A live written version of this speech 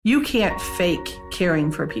You can't fake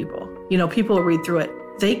caring for people. People will read through it.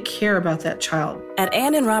 They care about that child. At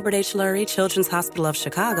Ann and Robert H. Lurie Children's Hospital of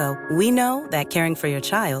Chicago, we know that caring for your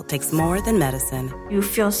child takes more than medicine. You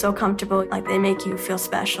feel so comfortable, like they make you feel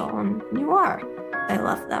special, and you are. I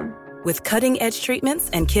love them. With cutting-edge treatments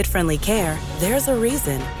and kid-friendly care, there's a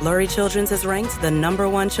reason Lurie Children's is ranked the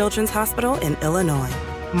 #1 children's hospital in Illinois.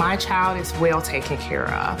 My child is well taken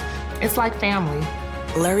care of. It's like family.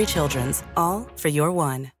 Lurie Children's, all for your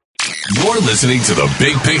one. You're listening to The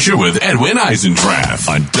Big Picture with Edwin Eisendrath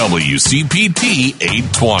on WCPT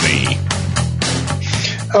 820.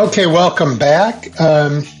 Okay, welcome back.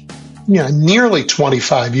 Nearly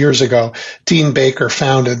 25 years ago, Dean Baker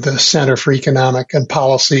founded the Center for Economic and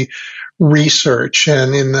Policy Research,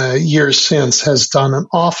 and in the years since has done an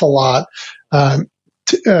awful lot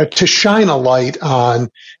to shine a light on,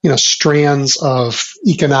 strands of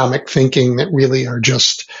economic thinking that really are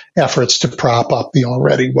just efforts to prop up the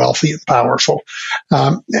already wealthy and powerful.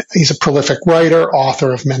 He's a prolific writer,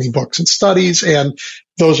 author of many books and studies, and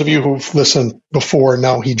those of you who've listened before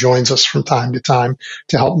know he joins us from time to time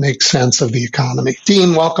to help make sense of the economy.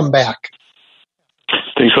 Dean, welcome back.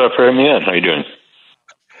 Thanks a lot for having me on. How are you doing?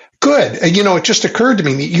 Good. It just occurred to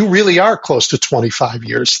me that you really are close to 25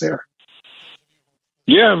 years there.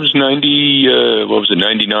 Yeah, it was 99,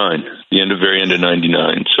 the very end of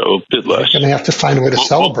 99, so a bit less. You're going to have to find a way to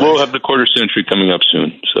celebrate. We'll have the quarter century coming up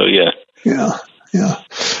soon, so yeah. Yeah.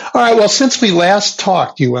 All right, well, since we last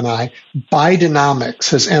talked, you and I, Bidenomics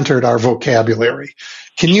has entered our vocabulary.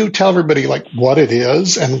 Can you tell everybody, what it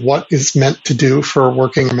is and what it's meant to do for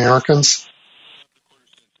working Americans?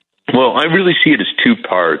 Well, I really see it as two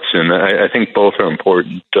parts, and I think both are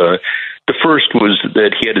important. The first was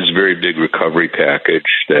that he had his very big recovery package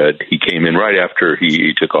that he came in right after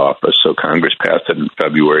he took office. So Congress passed it in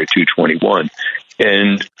February 2021.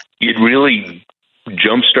 And it really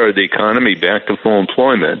jump-started the economy back to full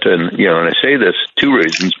employment. And, and I say this, two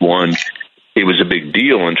reasons. One, it was a big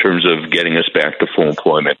deal in terms of getting us back to full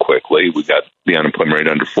employment quickly. We got the unemployment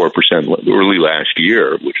rate under 4% early last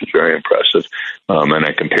year, which was very impressive. And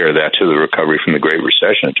I compare that to the recovery from the Great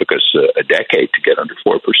Recession. It took us a decade to get under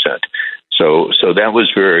 4%. So that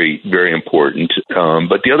was very, very important.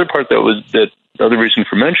 But the other part the other reason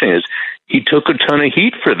for mentioning is he took a ton of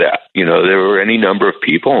heat for that. There were any number of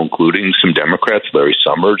people, including some Democrats, Larry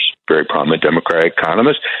Summers, very prominent Democratic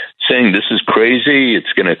economist, saying this is crazy,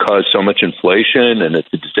 it's going to cause so much inflation, and it's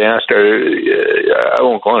a disaster. I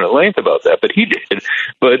won't go on at length about that, but he did.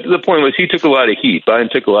 But the point was he took a lot of heat. Biden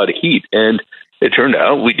took a lot of heat, and it turned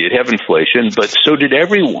out we did have inflation, but so did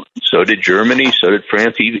everyone. So did Germany, so did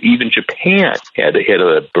France, even Japan had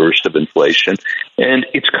a burst of inflation, and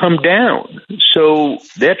it's come down. So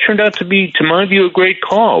that turned out to be, to my view, a great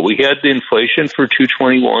call. We had the inflation for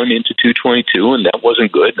 221 into 222, and that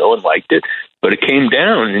wasn't good. No one liked it, but it came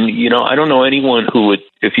down. And, I don't know anyone who would,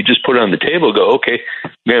 if you just put it on the table, go, okay,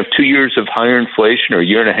 we have 2 years of higher inflation or a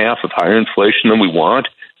year and a half of higher inflation than we want,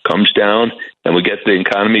 comes down, and we get the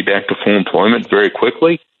economy back to full employment very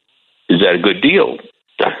quickly. Is that a good deal?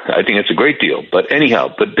 I think it's a great deal. But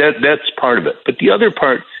anyhow, that's part of it. But the other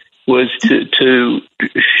part was to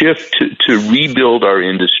shift to rebuild our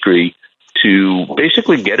industry to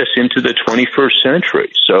basically get us into the 21st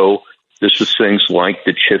century. So this was things like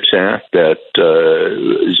the CHIPS Act that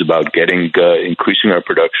is about increasing our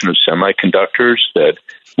production of semiconductors that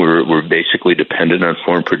we're basically dependent on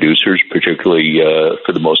foreign producers, particularly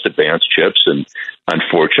for the most advanced chips. And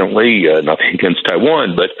unfortunately, nothing against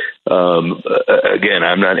Taiwan, but again,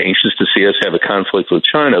 I'm not anxious to see us have a conflict with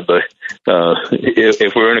China. But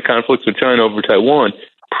if we're in a conflict with China over Taiwan,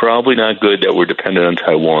 probably not good that we're dependent on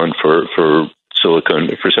Taiwan for silicon,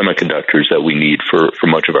 for semiconductors that we need for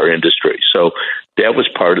much of our industry. So that was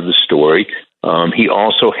part of the story. He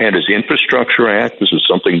also had his Infrastructure Act. This was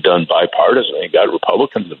something done bipartisan. He got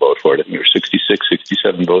Republicans to vote for it. I think there were 66,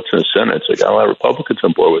 67 votes in the Senate. So he got a lot of Republicans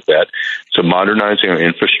on board with that. So modernizing our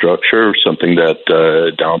infrastructure, something that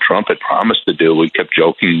Donald Trump had promised to do. We kept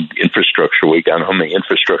joking Infrastructure Week. I don't know how many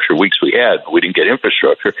infrastructure weeks we had, but we didn't get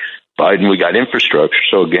infrastructure. Biden, we got infrastructure.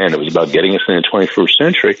 So again, it was about getting us in the 21st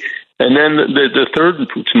century. And then the third,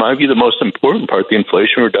 to my view, the most important part, the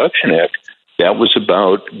Inflation Reduction Act, that was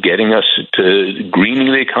about getting us to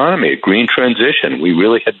greening the economy, a green transition. We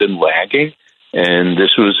really had been lagging, and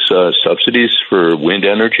this was subsidies for wind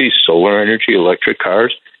energy, solar energy, electric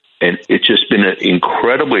cars, and it's just been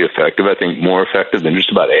incredibly effective. I think more effective than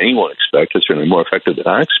just about anyone expected, certainly more effective than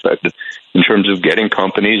I expected, in terms of getting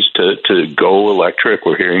companies to go electric.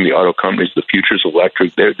 We're hearing the auto companies, the future's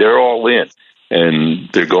electric. They're all in, and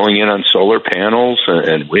they're going in on solar panels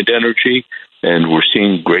and wind energy. and we're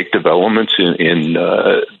seeing great developments in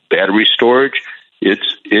battery storage.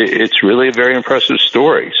 It's really a very impressive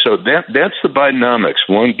story. So that's the Bidenomics.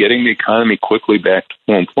 One, getting the economy quickly back to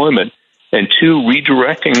full employment, and two,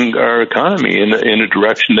 redirecting our economy in a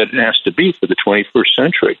direction that it has to be for the 21st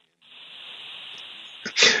century.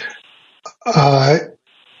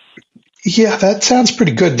 Yeah, that sounds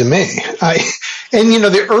pretty good to me.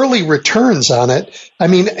 The early returns on it. I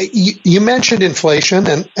mean, you mentioned inflation,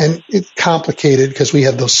 and it's complicated because we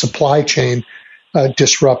had those supply chain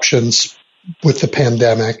disruptions with the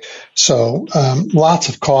pandemic. So lots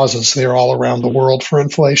of causes there all around the world for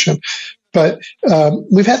inflation. But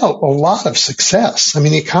we've had a lot of success. I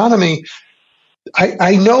mean, the economy,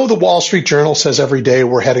 I know the Wall Street Journal says every day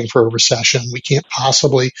we're heading for a recession. We can't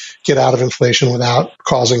possibly get out of inflation without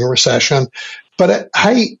causing a recession. But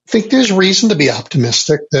I think there's reason to be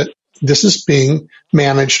optimistic that this is being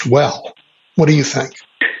managed well. What do you think?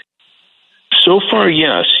 So far,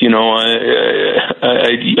 yes.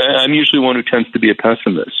 I'm usually one who tends to be a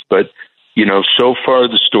pessimist, but so far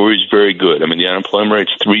the story's very good. I mean, the unemployment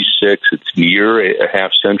rate's 3.6. It's near a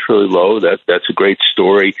half-century low. That's a great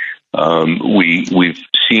story. We've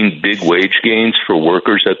seen big wage gains for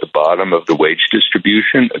workers at the bottom of the wage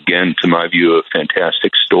distribution. Again, to my view, a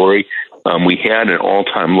fantastic story. We had an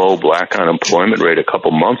all-time low black unemployment rate a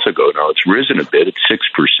couple months ago. Now it's risen a bit. It's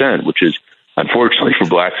 6%, which is, unfortunately for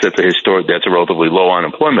blacks, that's a relatively low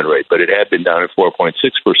unemployment rate, but it had been down at 4.6%.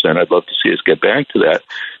 I'd love to see us get back to that.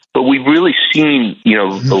 But we've really seen, a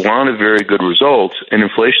lot of very good results, and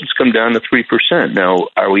inflation's come down to 3%. Now,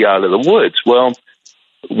 are we out of the woods? Well,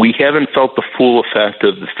 we haven't felt the full effect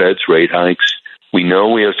of the Fed's rate hikes. We know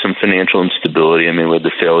we have some financial instability. I mean, with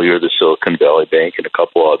the failure of the Silicon Valley Bank and a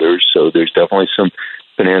couple others, so there's definitely some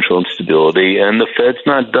financial instability, and the Fed's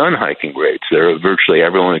not done hiking rates. Virtually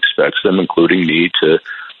everyone expects them, including me, to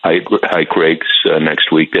hike rates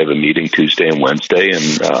next week. They have a meeting Tuesday and Wednesday,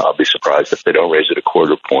 and I'll be surprised if they don't raise it a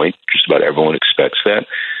quarter point. Just about everyone expects that.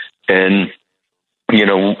 And,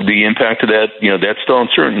 the impact of that, that's still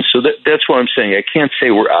uncertain. So that's what I'm saying. I can't say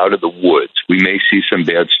we're out of the woods. We may see some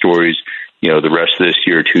bad stories, the rest of this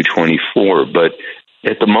year, 2024, but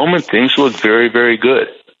at the moment, things look very, very good.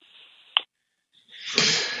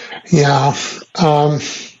 Yeah.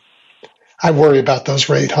 I worry about those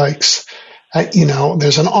rate hikes.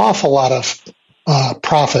 There's an awful lot of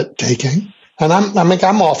profit taking, and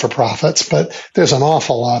I'm all for profits, but there's an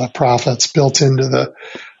awful lot of profits built into the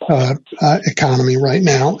economy right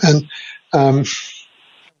now, and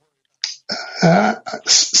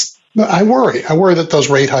I worry that those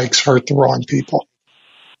rate hikes hurt the wrong people.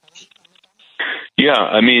 Yeah,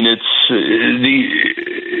 I mean,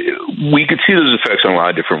 we could see those effects in a lot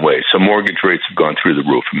of different ways. So mortgage rates have gone through the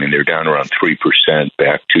roof. I mean, they're down around 3%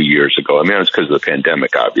 back 2 years ago. I mean, it's because of the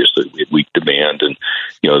pandemic, obviously. We had weak demand, and,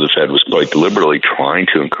 the Fed was quite deliberately trying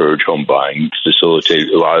to encourage home buying, facilitate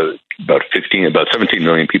about 17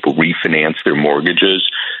 million people refinance their mortgages,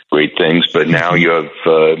 great things. But now you have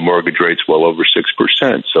mortgage rates well over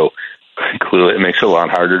 6%. So clearly it makes it a lot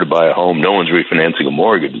harder to buy a home. No one's refinancing a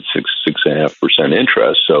mortgage at 6.5%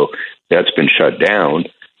 interest. So that's been shut down.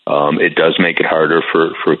 It does make it harder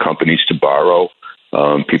for companies to borrow.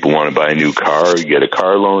 People want to buy a new car, get a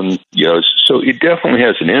car loan, so it definitely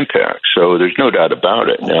has an impact. So there's no doubt about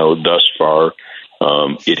it. Now, thus far,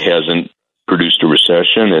 it hasn't produced a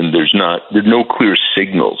recession, and there's no clear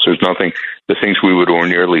signals. There's nothing, the things we would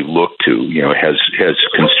ordinarily look to, has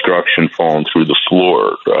construction fallen through the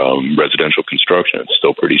floor? Residential construction, it's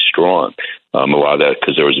still pretty strong. A lot of that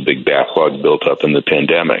because there was a big backlog built up in the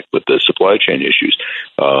pandemic with the supply chain issues.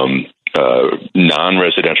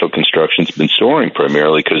 Non-residential construction's been soaring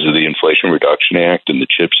primarily because of the Inflation Reduction Act and the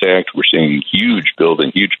CHIPS Act. We're seeing huge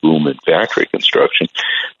boom in factory construction.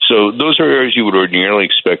 So those are areas you would ordinarily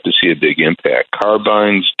expect to see a big impact. Car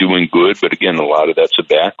buying's doing good, but again, a lot of that's a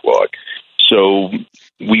backlog. So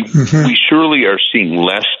we surely are seeing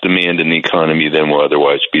less demand in the economy than will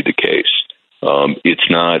otherwise be the case. It's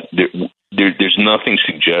not there's nothing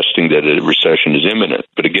suggesting that a recession is imminent.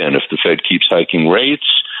 But again, if the Fed keeps hiking rates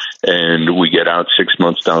and we get out 6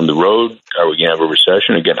 months down the road, are we going to have a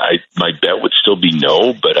recession? Again, my bet would still be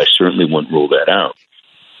no, but I certainly wouldn't rule that out.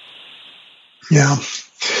 Yeah.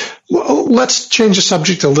 Well, let's change the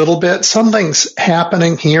subject a little bit. Something's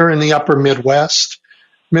happening here in the upper Midwest.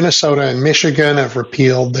 Minnesota and Michigan have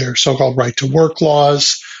repealed their so-called right-to-work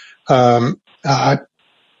laws.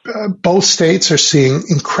 Both states are seeing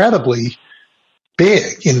incredibly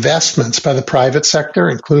big investments by the private sector,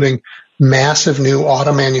 including massive new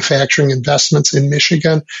auto manufacturing investments in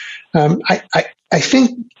Michigan. I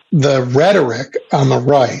think the rhetoric on the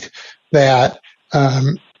right that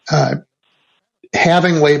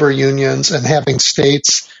having labor unions and having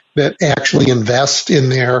states that actually invest in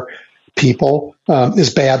their people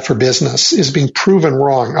is bad for business is being proven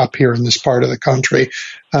wrong up here in this part of the country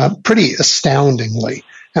pretty astoundingly.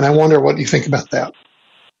 And I wonder what you think about that.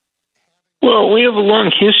 Well, we have a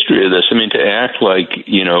long history of this. I mean, to act like,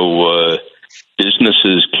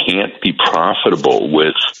 businesses can't be profitable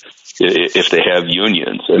if they have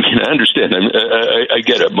unions. I mean, I understand. I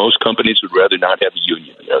get it. Most companies would rather not have a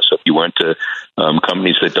union. So if you went to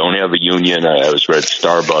companies that don't have a union, I was read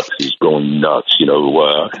Starbucks is going nuts.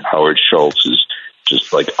 Howard Schultz is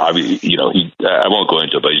just like, I won't go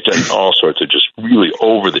into it, but he's done all sorts of just really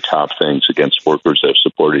over-the-top things against workers that have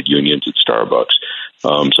supported unions at Starbucks.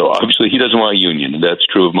 So obviously he doesn't want a union, and that's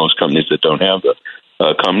true of most companies that don't have them.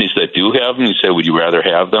 Companies that do have them, you say, would you rather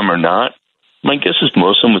have them or not? My guess is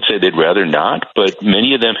most of them would say they'd rather not, but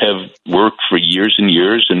many of them have worked for years and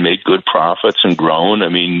years and made good profits and grown. I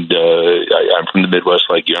mean, I'm from the Midwest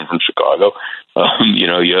like you. I'm from Chicago.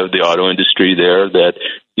 You have the auto industry there that,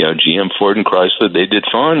 GM, Ford, and Chrysler, they did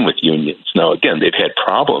fine with unions. Now, again, they've had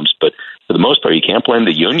problems, but for the most part, you can't blame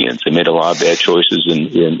the unions. They made a lot of bad choices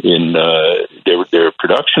in their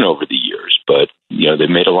production over the years, but, they've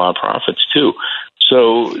made a lot of profits too.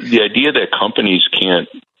 So the idea that companies can't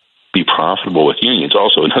be profitable with unions.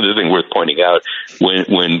 Also, another thing worth pointing out, when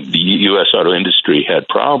the U.S. auto industry had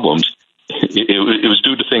problems, it was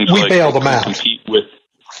due to things we like bailed them out. Compete with.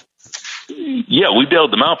 Yeah, we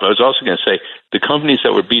bailed them out, but I was also going to say the companies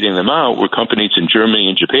that were beating them out were companies in Germany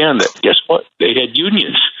and Japan that, guess what, they had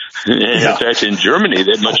unions. And in fact, in Germany,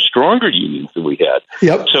 they had much stronger unions than we had.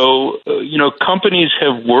 Yep. So, companies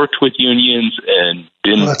have worked with unions and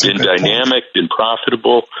been dynamic, been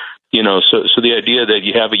profitable. So the idea that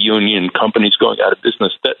you have a union, companies going out of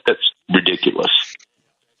business, that's ridiculous.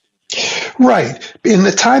 Right. In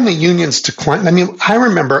the time the unions declined, I mean, I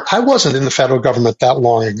remember I wasn't in the federal government that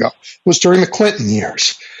long ago. It was during the Clinton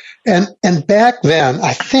years. And back then,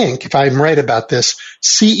 I think, if I'm right about this,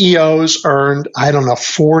 CEOs earned,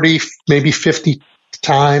 40, maybe 50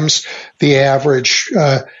 times the average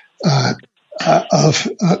of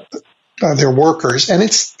their workers. And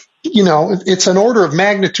it's an order of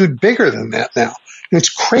magnitude bigger than that now. It's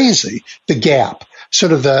crazy, the gap,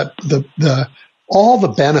 sort of the all the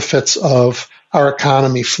benefits of our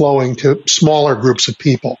economy flowing to smaller groups of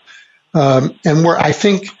people. And where I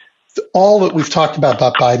think all that we've talked about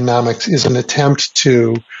Bidenomics is an attempt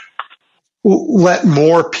to let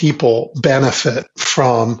more people benefit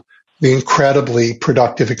from the incredibly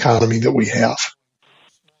productive economy that we have.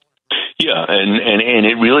 Yeah, and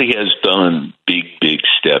it really has done big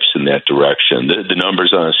steps in that direction. The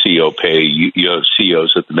numbers on a CEO pay, you have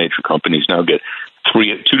CEOs at the major companies now get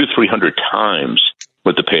 200 to 300 times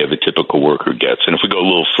what the pay of a typical worker gets. And if we go a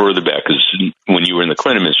little further back, because when you were in the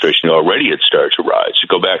Clinton administration, already it started to rise. You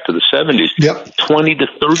go back to the 70s, 20 to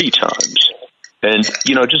 30 times. And,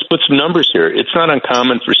 just put some numbers here. It's not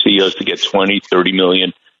uncommon for CEOs to get 20, 30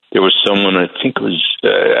 million. There was someone, I think it was,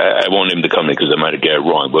 I won't name the company because I might have got it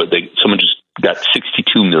wrong, but someone just got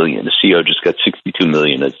 62 million. The CEO just got 62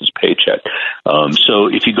 million as his paycheck. So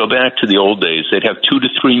if you go back to the old days, they'd have 2 to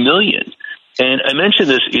 3 million. And I mentioned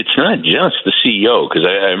this, it's not just the CEO, because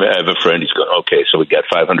I have a friend, he's going, okay, so we got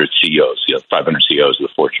 500 CEOs, 500 CEOs of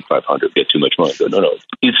the Fortune 500 get too much money. I go, no,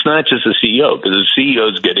 it's not just the CEO, because the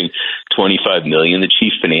CEO is getting 25 million, the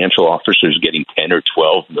chief financial officer is getting 10 or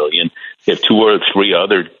 12 million. You have 2 or 3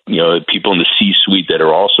 other, people in the C-suite that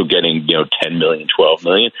are also getting, 10 million, 12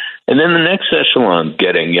 million. And then the next echelon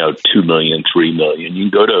getting, 2 million, 3 million.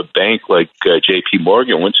 You can go to a bank like JP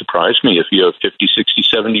Morgan. It wouldn't surprise me if you have 50, 60,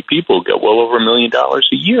 70 people get well over $1 million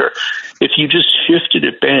a year. If you just shifted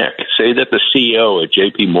it back, say that the CEO at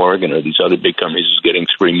JP Morgan or these other big companies is getting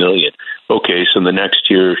 3 million. Okay, so the next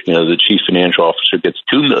year, the chief financial officer gets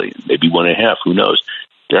 2 million, maybe 1.5, who knows?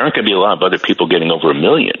 There aren't going to be a lot of other people getting over 1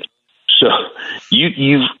 million. So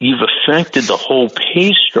you've affected the whole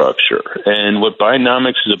pay structure. And what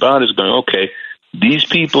Bidenomics is about is going, okay, these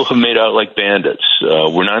people have made out like bandits.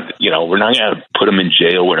 We're not going to put them in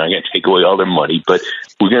jail. We're not going to take away all their money, but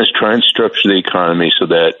we're going to try and structure the economy so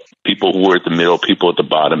that people who are at the middle, people at the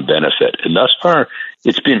bottom benefit. And thus far,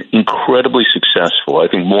 it's been incredibly successful. I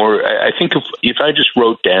think if I just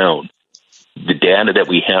wrote down the data that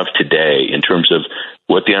we have today in terms of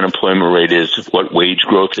what the unemployment rate is, what wage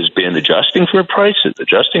growth has been, adjusting for prices,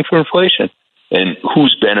 adjusting for inflation, and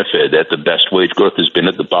who's benefited, that the best wage growth has been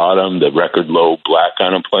at the bottom, the record low black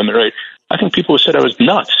unemployment rate, I think people have said I was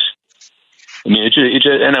nuts. I mean,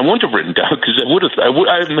 and I wouldn't have written down because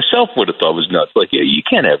I myself would have thought it was nuts. Like, yeah, you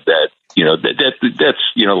can't have that that's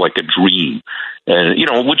like a dream. And,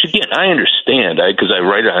 which again, I understand because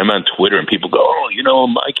I'm on Twitter and people go,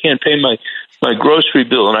 I can't pay my grocery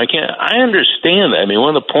bill and I understand that. I mean,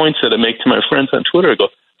 one of the points that I make to my friends on Twitter, I go,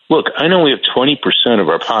 look, I know we have 20% of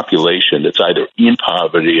our population that's either in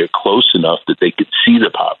poverty or close enough that they could see the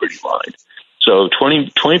poverty line. So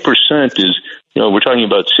 20% is, we're talking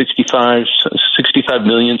about 65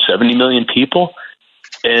 million, 70 million people.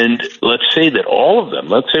 And let's say that all of them,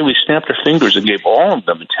 let's say we snapped our fingers and gave all of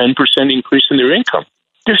them a 10% increase in their income.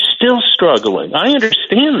 They're still struggling. I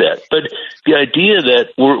understand that. But the idea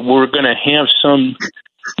that we're going to have someone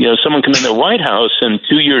come in the White House and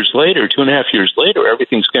 2.5 years later,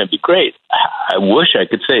 everything's going to be great. I wish I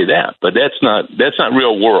could say that, but that's not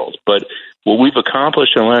real world. But what we've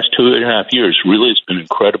accomplished in the last 2.5 years really has been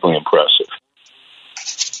incredibly impressive.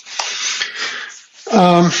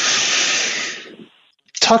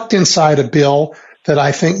 Tucked inside a bill that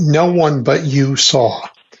I think no one but you saw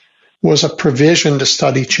was a provision to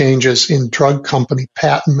study changes in drug company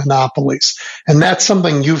patent monopolies. And that's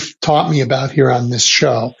something you've taught me about here on this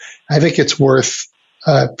show. I think it's worth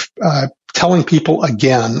telling people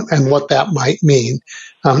again and what that might mean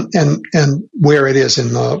and where it is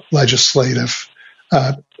in the legislative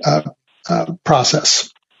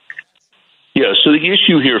process. Yeah, so the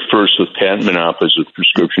issue here first with patent monopolies with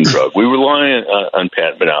prescription drug, we rely on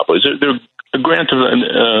patent monopolies. They're a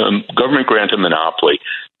government grant of monopoly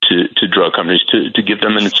to drug companies to give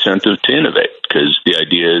them an incentive to innovate, because the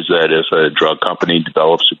idea is that if a drug company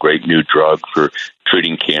develops a great new drug for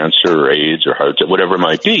treating cancer or AIDS or heart attack, whatever it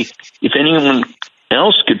might be, if anyone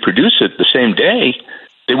else could produce it the same day,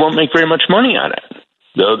 they won't make very much money on it.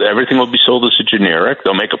 Everything will be sold as a generic.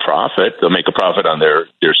 They'll make a profit. They'll make a profit on their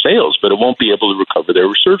sales, but it won't be able to recover their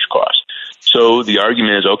research costs. So the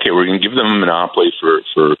argument is, okay, we're going to give them a monopoly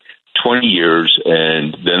for 20 years,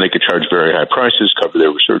 and then they could charge very high prices, cover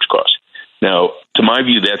their research costs. Now, to my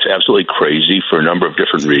view, that's absolutely crazy for a number of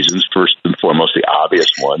different reasons. First and foremost, the obvious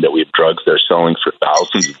one, that we have drugs that are selling for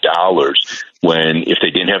thousands of dollars when if they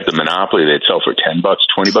didn't have the monopoly, they'd sell for $10, $20.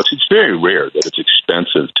 It's very rare that it's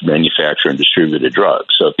expensive to manufacture and distribute a drug.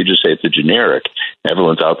 So if you just say it's a generic,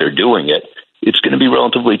 everyone's out there doing it, it's going to be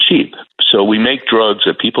relatively cheap. So we make drugs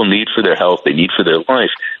that people need for their health, they need for their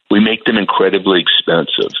life. We make them incredibly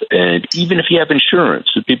expensive. And even if you have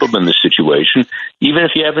insurance, if people have been in this situation, even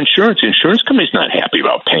if you have insurance, the insurance company's not happy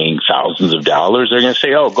about paying thousands of dollars. They're going to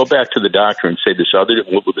say, oh, go back to the doctor and say,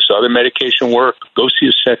 will this other medication work? Go see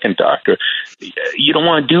a second doctor. You don't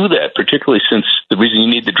want to do that, particularly since the reason you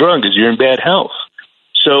need the drug is you're in bad health.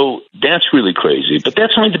 So that's really crazy. But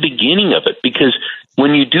that's only the beginning of it, because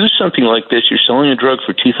when you do something like this, you're selling a drug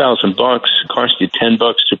for $2,000, it costs you $10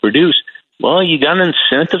 to produce. Well, you got an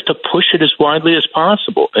incentive to push it as widely as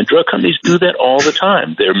possible. And drug companies do that all the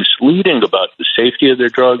time. They're misleading about the safety of their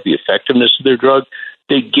drug, the effectiveness of their drug.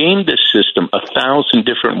 They game this system 1,000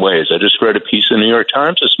 different ways. I just read a piece in the New York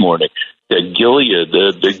Times this morning that Gilead,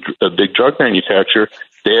 the big drug manufacturer,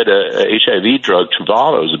 they had a HIV drug,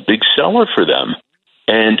 Truvada, was a big seller for them.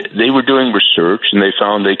 And they were doing research, and they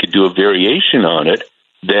found they could do a variation on it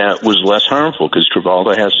that was less harmful, because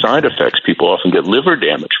Truvada has side effects. People often get liver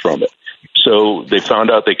damage from it. So they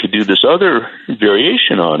found out they could do this other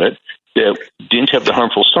variation on it that didn't have the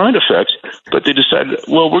harmful side effects, but they decided,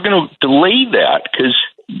 well, we're going to delay that because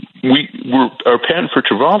our patent for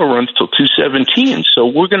Truvada runs till 2017. So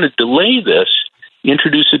we're going to delay this,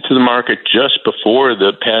 introduce it to the market just before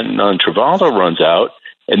the patent on Truvada runs out,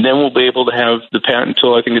 and then we'll be able to have the patent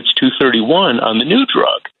until I think it's 2031 on the new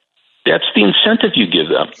drug. That's the incentive you give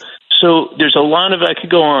them. So there's a lot of, I could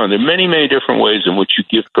go on. There are many, many different ways in which you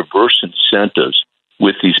give perverse incentives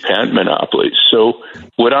with these patent monopolies. So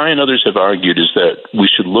what I and others have argued is that we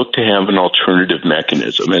should look to have an alternative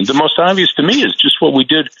mechanism. And the most obvious to me is just what we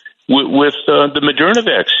did with the Moderna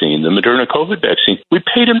vaccine, the Moderna COVID vaccine. We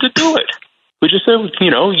paid them to do it. We just said,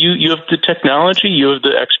 you have the technology, you have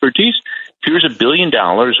the expertise. Here's $1 billion.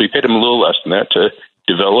 We paid them a little less than that to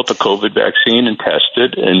develop a COVID vaccine and test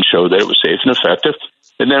it and show that it was safe and effective.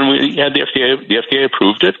 And then we had the FDA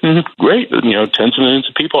approved it, and great, tens of millions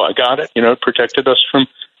of people, I got it, it protected us from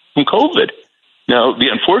COVID. Now, the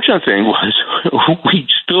unfortunate thing was we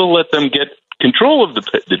still let them get control of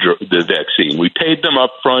the vaccine. We paid them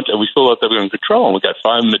up front, and we still let them in control, and we got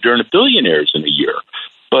 5 Moderna billionaires in a year.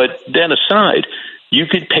 But that aside, you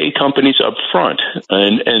could pay companies up front.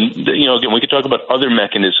 And again, we could talk about other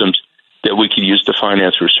mechanisms that we could use to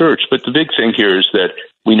finance research. But the big thing here is that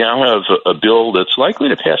we now have a bill that's likely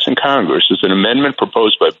to pass in Congress. It's an amendment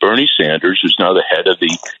proposed by Bernie Sanders, who's now the head of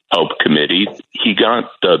the HELP committee. He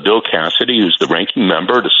got Bill Cassidy, who's the ranking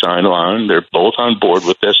member, to sign on. They're both on board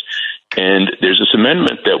with this. And there's this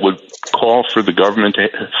amendment that would call for the government to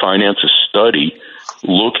finance a study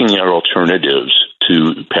looking at alternatives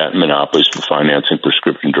to patent monopolies for financing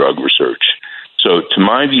prescription drug research. So to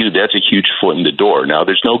my view, that's a huge foot in the door. Now,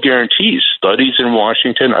 there's no guarantees. Studies in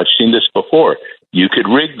Washington, I've seen this before. You could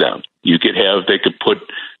rig them. They could put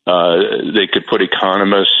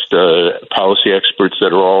economists, policy experts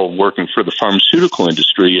that are all working for the pharmaceutical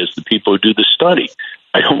industry as the people who do the study.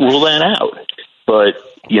 I don't rule that out. But,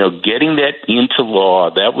 getting that into law,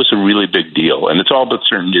 that was a really big deal. And it's all but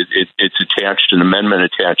certain it's attached, an amendment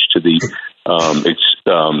attached to the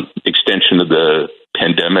extension of the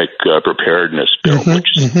pandemic preparedness bill,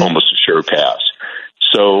 which is almost a sure pass.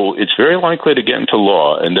 So it's very likely to get into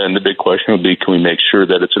law. And then the big question will be, can we make sure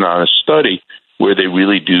that it's an honest study where they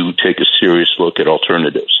really do take a serious look at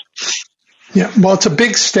alternatives? Yeah, well, it's a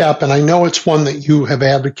big step, and I know it's one that you have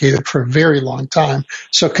advocated for a very long time.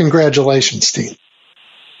 So congratulations, Dean.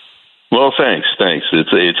 Well, thanks.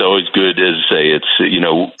 It's always good, as I say, it's,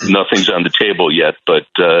 nothing's on the table yet, but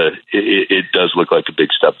it does look like a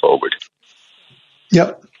big step forward.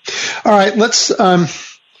 Yep. All right, let's,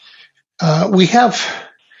 we have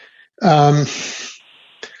an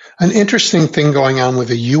interesting thing going on with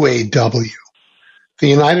the UAW, the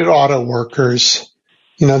United Auto Workers.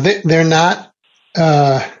 They're not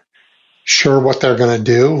sure what they're going to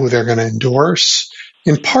do, who they're going to endorse.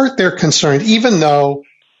 In part, they're concerned, even though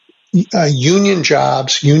union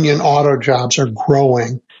auto jobs are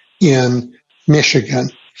growing in Michigan.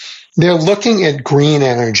 They're looking at green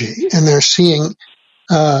energy, and they're seeing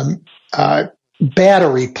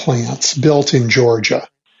battery plants built in Georgia.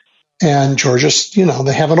 And Georgia's,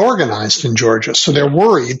 they haven't organized in Georgia. So they're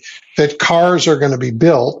worried that cars are going to be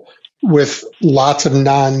built with lots of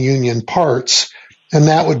non-union parts, and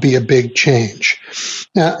that would be a big change.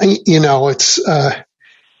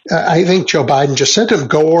 I think Joe Biden just said to him,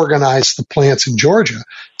 go organize the plants in Georgia.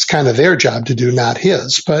 It's kind of their job to do, not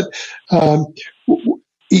his. But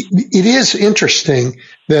it is interesting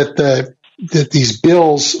that these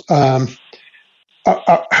bills are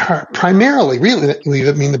primarily, really,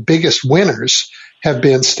 the biggest winners have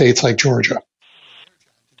been states like Georgia.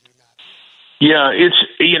 Yeah, it's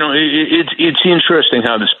interesting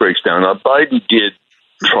how this breaks down. Now, Biden did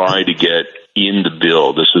try to get in the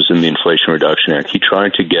bill, this was in the Inflation Reduction Act, he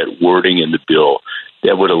tried to get wording in the bill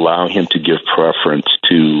that would allow him to give preference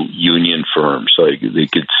to union firms. So they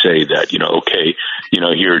could say that,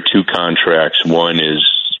 here are two contracts. One is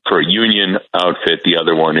for a union outfit. The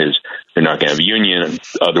other one is they're not going to have a union.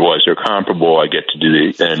 Otherwise, they're comparable. I get to do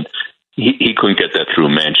it. And he couldn't get that through.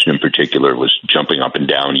 Manchin in particular was jumping up and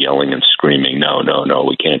down, yelling and screaming, no,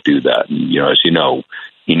 we can't do that. And, as you know,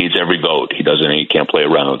 he needs every vote. He can't play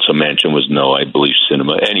around. So Manchin was no, I believe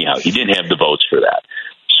cinema. Anyhow, he didn't have the votes for that.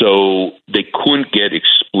 So they couldn't get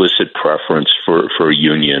explicit preference for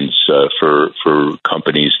unions, for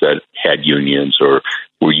companies that had unions or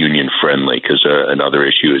were union friendly. Because another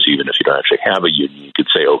issue is, even if you don't actually have a union, you could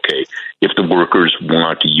say, okay, if the workers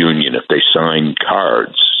want a union, if they sign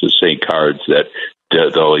cards, cards that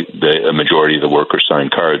a majority of the workers sign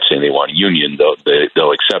cards saying they want a union,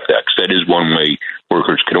 they'll accept that, because that is one way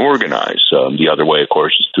workers can organize. The other way, of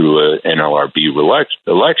course, is through an NLRB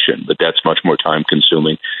election, but that's much more time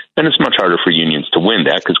consuming, and it's much harder for unions to win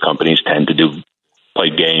that because companies tend to play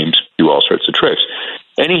games, do all sorts of tricks.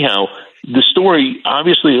 Anyhow, the story,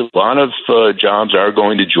 obviously, a lot of jobs are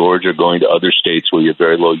going to Georgia, going to other states where you have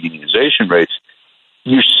very low unionization rates.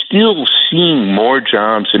 You're still seeing more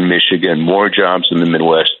jobs in Michigan, more jobs in the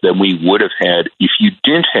Midwest than we would have had if you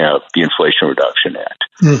didn't have the Inflation Reduction Act.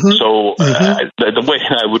 Mm-hmm. So the way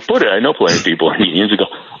I would put it, I know plenty of people in unions who go,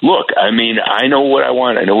 look, I know what I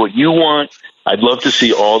want. I know what you want. I'd love to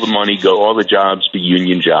see all the money go, all the jobs be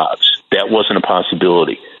union jobs. That wasn't a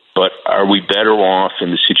possibility. But are we better off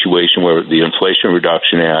in the situation where the Inflation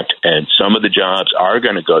Reduction Act and some of the jobs are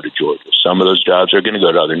going to go to Georgia? Some of those jobs are going to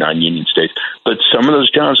go to other non-union states, but some of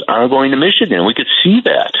those jobs are going to Michigan. We could see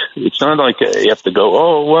that. It's not like you have to go,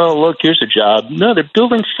 oh, well, look, here's a job. No, they're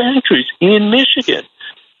building factories in Michigan.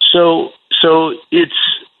 So it's,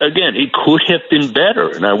 again, it could have been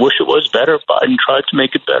better, and I wish it was better. Biden tried to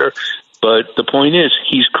make it better. But the point is,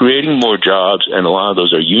 he's creating more jobs, and a lot of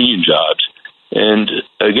those are union jobs. And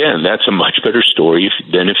again, that's a much better story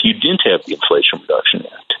than if you didn't have the Inflation Reduction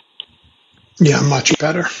Act. Yeah, much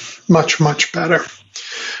better. Much better.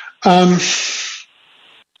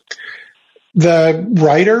 The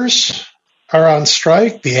writers are on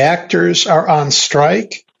strike. The actors are on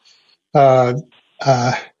strike. I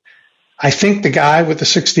think the guy with the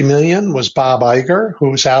 $60 million was Bob Iger,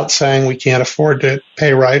 who was out saying we can't afford to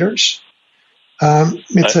pay writers.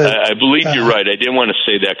 I believe you're right. I didn't want to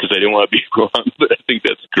say that because I didn't want to be wrong, but I think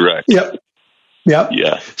that's correct. Yep.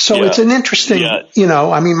 Yeah. So it's an interesting,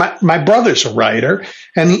 my brother's a writer,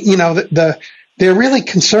 and they're really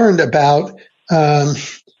concerned about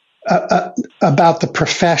the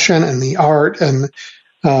profession and the art, and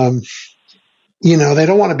they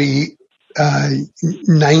don't want to be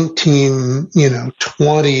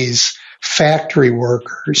 1920s factory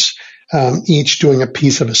workers, each doing a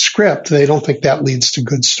piece of a script. They don't think that leads to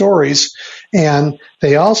good stories, and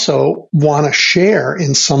they also want to share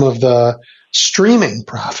in some of the streaming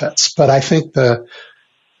profits. But I think the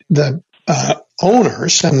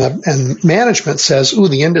owners and management says, "Ooh,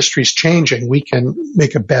 the industry's changing. We can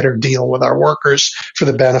make a better deal with our workers for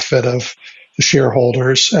the benefit of the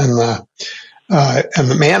shareholders and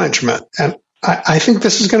the management." And I think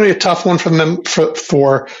this is going to be a tough one for them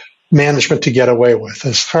for management to get away with.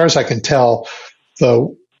 As far as I can tell,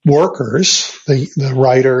 the workers, the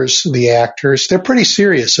writers, the actors, they're pretty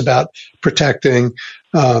serious about protecting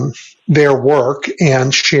their work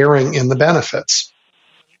and sharing in the benefits.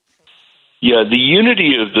 Yeah, the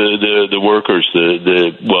unity of the workers,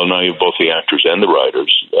 now you have both the actors and the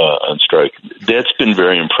writers on strike. That's been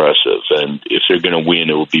very impressive, and if they're going to win,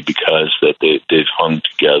 it will be because that they've hung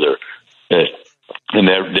together, and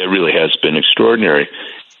that really has been extraordinary.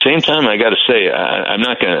 Same time, I got to say, I'm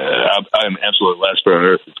absolutely last on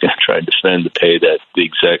earth that's going to try and defend the pay that the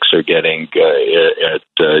execs are getting at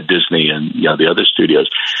Disney and the other studios,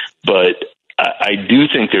 but I do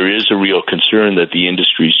think there is a real concern that the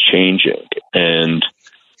industry is changing, and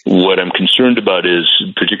what I'm concerned about is,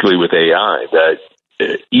 particularly with AI, that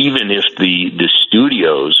even if the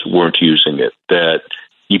studios weren't using it, that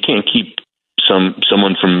you can't keep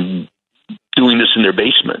someone from doing this in their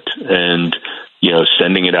basement and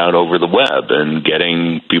sending it out over the web and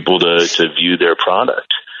getting people to view their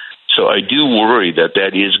product. So I do worry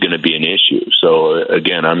that is going to be an issue. So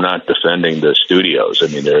again, I'm not defending the studios. I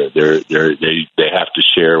mean, they have to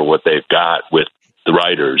share what they've got with the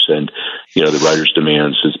writers, and the writers'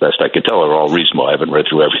 demands, as best I can tell, are all reasonable. I haven't read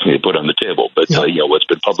through everything they put on the table, but what's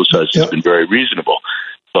been publicized has been very reasonable.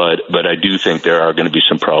 But I do think there are going to be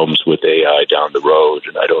some problems with AI down the road,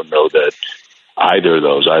 and I don't know that either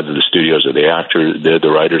the studios or the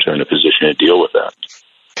writers are in a position to deal with that.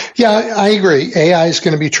 Yeah, I agree. AI is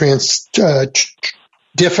going to be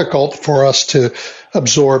difficult for us to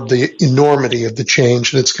absorb the enormity of the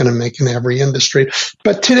change that it's going to make in every industry.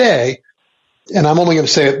 But today, and I'm only going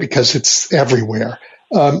to say it because it's everywhere,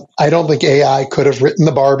 I don't think AI could have written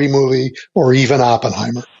the Barbie movie or even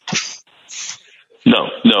Oppenheimer. No,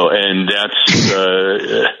 and that's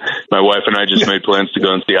my wife and I just made plans to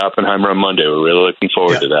go and see Oppenheimer on Monday. We're really looking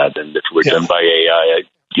forward to that. And if we're done by AI, I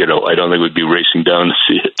don't think we'd be racing down to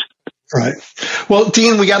see it. Right. Well,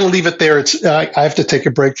 Dean, we got to leave it there. I have to take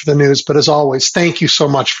a break for the news, but as always, thank you so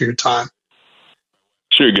much for your time.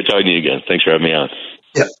 Sure, good talking to you again. Thanks for having me on.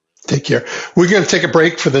 Yeah, take care. We're going to take a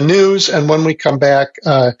break for the news, and when we come back,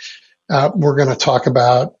 we're going to talk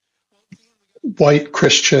about white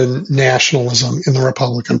Christian nationalism in the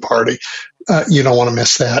Republican Party. You don't want to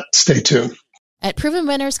miss that. Stay tuned. At Proven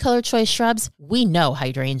Winners Color Choice Shrubs, we know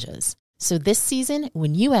hydrangeas. So this season,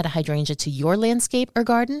 when you add a hydrangea to your landscape or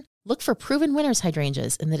garden, look for Proven Winners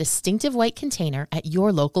hydrangeas in the distinctive white container at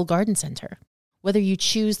your local garden center. Whether you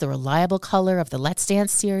choose the reliable color of the Let's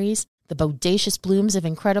Dance series, the bodacious blooms of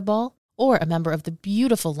Incredible, or a member of the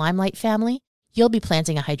beautiful Limelight family, you'll be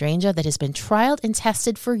planting a hydrangea that has been trialed and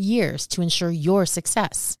tested for years to ensure your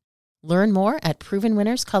success. Learn more at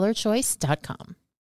ProvenWinnersColorChoice.com.